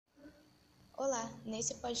Olá,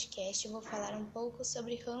 nesse podcast eu vou falar um pouco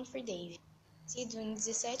sobre Humphry Davy, nascido em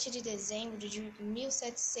 17 de dezembro de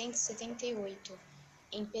 1778,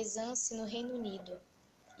 em Penzance, no Reino Unido,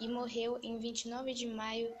 e morreu em 29 de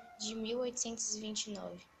maio de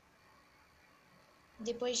 1829.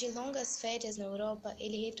 Depois de longas férias na Europa,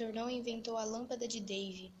 ele retornou e inventou a lâmpada de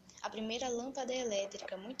Davy, a primeira lâmpada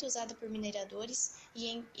elétrica muito usada por mineradores e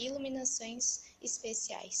em iluminações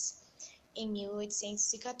especiais. Em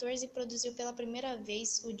 1814, produziu pela primeira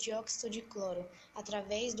vez o dióxido de cloro,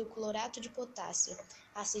 através do clorato de potássio,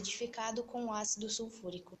 acidificado com o ácido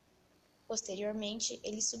sulfúrico. Posteriormente,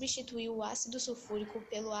 ele substituiu o ácido sulfúrico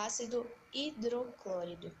pelo ácido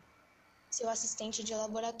hidroclórico. Seu assistente de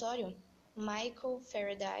laboratório, Michael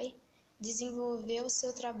Faraday, desenvolveu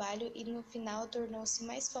seu trabalho e no final tornou-se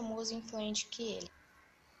mais famoso e influente que ele.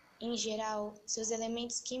 Em geral, seus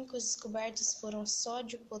elementos químicos descobertos foram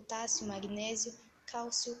sódio, potássio, magnésio,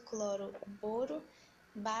 cálcio, cloro, boro,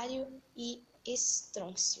 bário e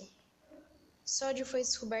estrôncio. Sódio foi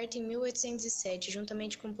descoberto em 1807,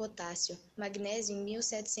 juntamente com potássio, magnésio em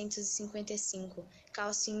 1755,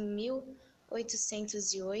 cálcio em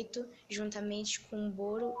 1808, juntamente com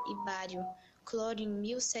boro e bário, cloro em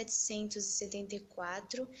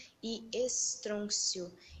 1774 e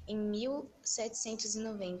estrôncio em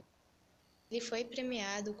 1790. Ele foi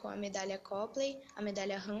premiado com a medalha Copley, a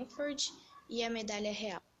medalha Humphrey e a medalha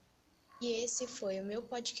Real. E esse foi o meu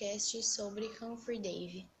podcast sobre Humphry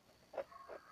Davy.